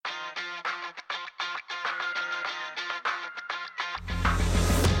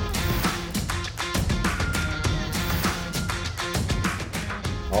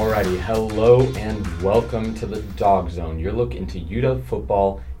Alrighty, hello and welcome to the Dog Zone, your look into UW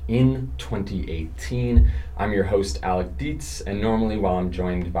football in 2018. I'm your host, Alec Dietz, and normally while I'm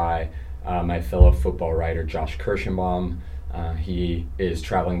joined by my fellow football writer, Josh Kirschenbaum, he is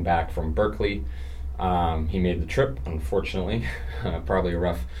traveling back from Berkeley. He made the trip, unfortunately. Probably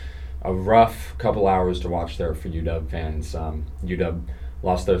a rough couple hours to watch there for UW fans. UW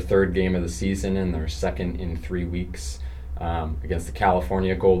lost their third game of the season and their second in 3 weeks. Against the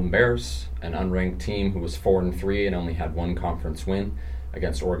California Golden Bears, an unranked team who was 4-3 and only had one conference win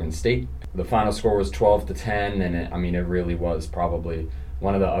against Oregon State. The final score was 12-10, and it really was probably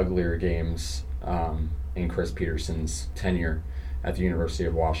one of the uglier games in Chris Peterson's tenure at the University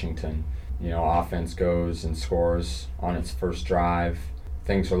of Washington. Offense goes and scores on its first drive.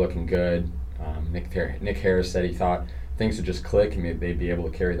 Things are looking good. Nick Harris said he thought things would just click and they'd be able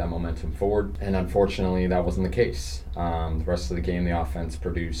to carry that momentum forward. And unfortunately, that wasn't the case. The rest of the game, the offense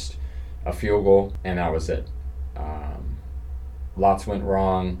produced a field goal, and that was it. Lots went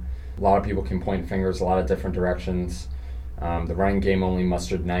wrong. A lot of people can point fingers a lot of different directions. The running game only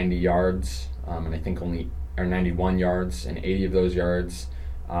mustered 90 yards, and I think 91 yards, and 80 of those yards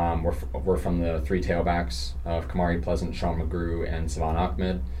were from the three tailbacks of Kamari Pleasant, Sean McGrew, and Savon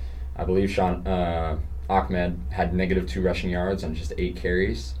Ahmed. I believe Ahmed had -2 rushing yards on just 8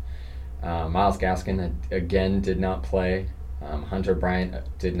 carries. Myles Gaskin again did not play. Hunter Bryant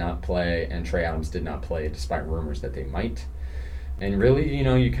did not play, and Trey Adams did not play, despite rumors that they might. And really,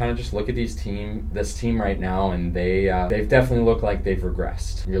 you kind of just look at this team right now, and they've definitely looked like they've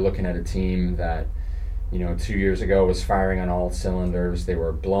regressed. You're looking at a team that 2 years ago was firing on all cylinders. They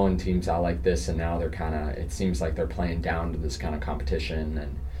were blowing teams out like this, and now it seems like they're playing down to this kind of competition.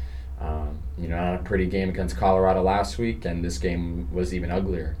 And not a pretty game against Colorado last week, and this game was even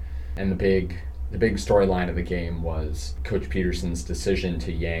uglier. And the big storyline of the game was Coach Peterson's decision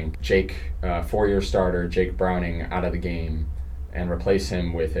to yank four-year starter Jake Browning out of the game and replace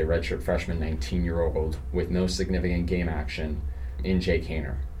him with a redshirt freshman 19-year-old with no significant game action in Jake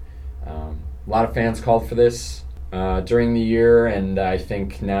Haener. A lot of fans called for this during the year, and I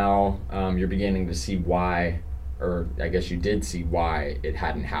think now you're beginning to see why, or I guess you did see why it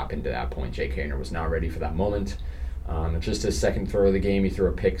hadn't happened to that point. Jake Haener was not ready for that moment. Just his second throw of the game, he threw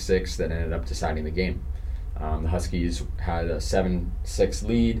a pick six that ended up deciding the game. The Huskies had a 7-6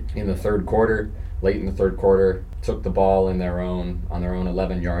 lead in the third quarter. Late in the third quarter, took the ball on their own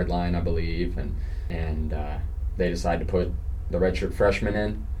 11-yard line, I believe, and they decided to put the redshirt freshman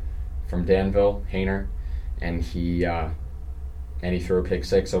in from Danville, Haener, and he threw a pick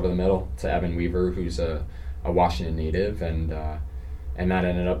six over the middle to Evan Weaver, who's a Washington native, and that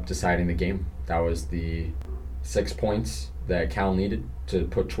ended up deciding the game. That was the 6 points that Cal needed to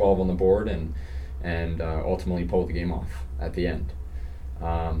put 12 on the board and ultimately pull the game off at the end.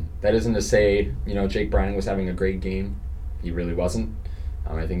 That isn't to say Jake Browning was having a great game. He really wasn't.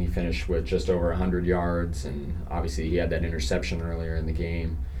 I think he finished with just over 100 yards, and obviously he had that interception earlier in the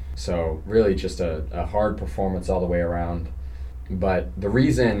game. So really just a hard performance all the way around. But the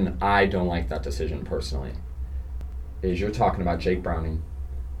reason I don't like that decision personally is you're talking about Jake Browning,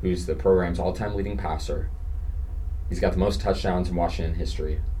 who's the program's all-time leading passer. He's got the most touchdowns in Washington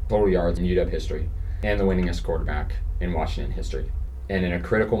history, total yards in UW history, and the winningest quarterback in Washington history. And in a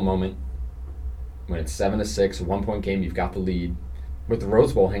critical moment, when it's 7-6, a 1-point game, you've got the lead, with the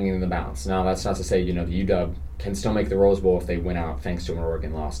Rose Bowl hanging in the balance. Now, that's not to say, the UW can still make the Rose Bowl if they win out thanks to an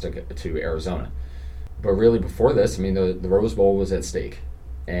Oregon loss to Arizona. But really before this, the Rose Bowl was at stake.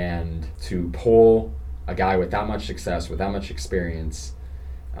 And to pull a guy with that much success, with that much experience,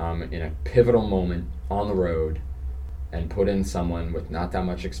 in a pivotal moment on the road, and put in someone with not that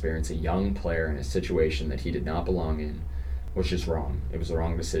much experience, a young player in a situation that he did not belong in, was just wrong. It was the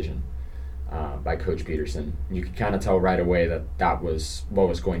wrong decision by Coach Peterson. You could kind of tell right away that was what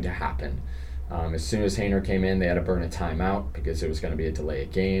was going to happen. As soon as Haener came in, they had to burn a timeout because it was going to be a delay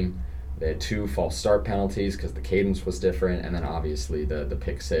of game. They had 2 false start penalties because the cadence was different, and then obviously the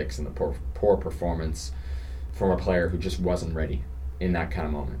pick six and the poor performance from a player who just wasn't ready in that kind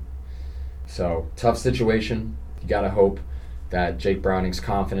of moment. So, tough situation. You got to hope that Jake Browning's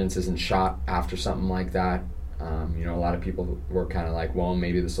confidence isn't shot after something like that. A lot of people were kind of like, well,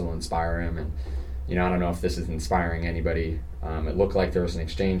 maybe this will inspire him, and I don't know if this is inspiring anybody. It looked like there was an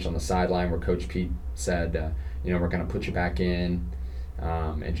exchange on the sideline where Coach Pete said, we're going to put you back in.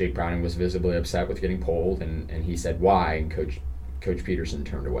 And Jake Browning was visibly upset with getting pulled, and he said, why? And Coach Peterson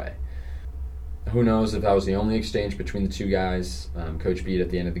turned away. Who knows if that was the only exchange between the two guys. Coach Pete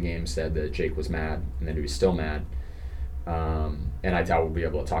at the end of the game said that Jake was mad and that he was still mad. And I doubt we'll be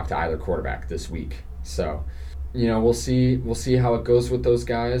able to talk to either quarterback this week. So we'll see how it goes with those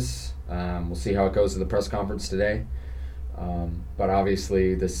guys. We'll see how it goes at the press conference today. But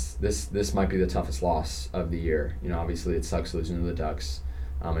obviously, this might be the toughest loss of the year. Obviously it sucks losing to the Ducks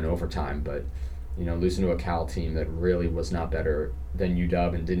in overtime, but losing to a Cal team that really was not better than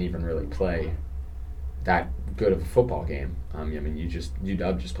UW and didn't even really play that good of a football game.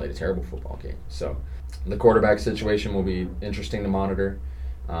 UW just played a terrible football game. So the quarterback situation will be interesting to monitor.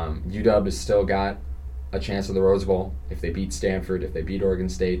 UW has still got a chance at the Rose Bowl if they beat Stanford, if they beat Oregon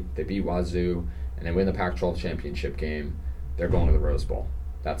State, they beat Wazoo, and they win the Pac-12 championship game. They're going to the Rose Bowl.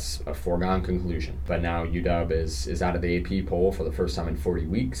 That's a foregone conclusion. But now UW is out of the AP poll for the first time in 40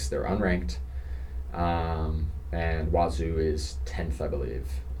 weeks. They're unranked. And Wazoo is 10th, I believe.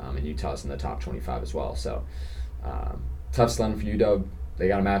 And Utah's in the top 25 as well. So tough sledding for UW. They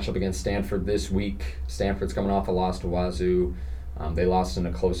got a matchup against Stanford this week. Stanford's coming off a loss to Wazoo. They lost in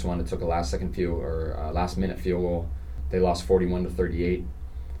a close one. It took a last-minute field goal. They lost 41-38.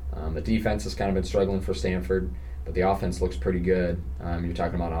 The defense has kind of been struggling for Stanford, but the offense looks pretty good. You're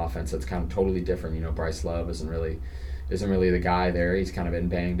talking about an offense that's kind of totally different. Bryce Love isn't really the guy there. He's kind of been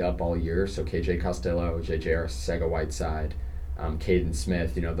banged up all year. So KJ Costello, JJ Arcega-Whiteside, Caden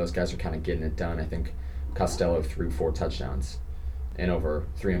Smith, those guys are kind of getting it done. I think Costello threw 4 touchdowns and over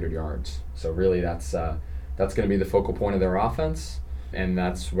 300 yards. So really that's going to be the focal point of their offense, and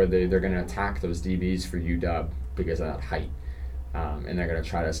that's where they're going to attack those DBs for UW because of that height. And they're going to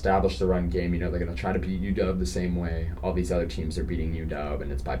try to establish the run game. They're going to try to beat UW the same way all these other teams are beating UW,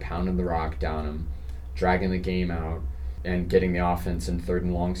 and it's by pounding the rock down them, dragging the game out, and getting the offense in third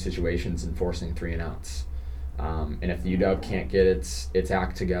and long situations and forcing 3-and-outs. And if the UW can't get its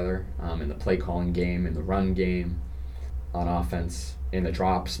act together in the play calling game, in the run game, on offense, in the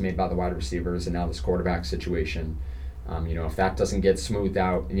drops made by the wide receivers, and now this quarterback situation, if that doesn't get smoothed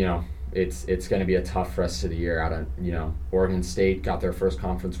out, it's going to be a tough rest of the year. Out of Oregon State got their first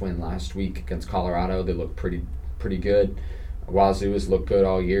conference win last week against Colorado. They look pretty good. Wazoo has looked good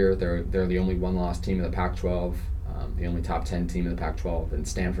all year. They're the only one-loss team in the Pac-12, the only top 10 team in the Pac-12, and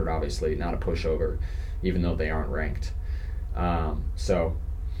Stanford obviously not a pushover, even though they aren't ranked. Tough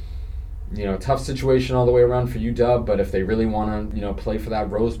situation all the way around for UW, but if they really want to, play for that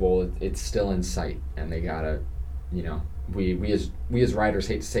Rose Bowl, it's still in sight, and they gotta, we as writers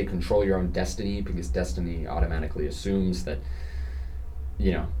hate to say control your own destiny, because destiny automatically assumes that,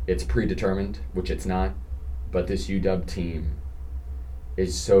 it's predetermined, which it's not, but this UW team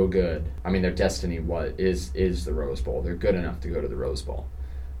is so good. Their destiny is the Rose Bowl. They're good enough to go to the Rose Bowl.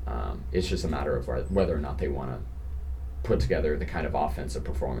 It's just a matter of whether or not they want to put together the kind of offensive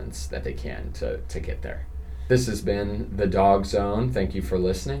performance that they can to get there. This has been the Dog Zone. Thank you for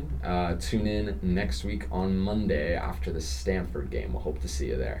listening. Tune in next week on Monday after the Stanford game. We'll hope to see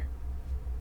you there.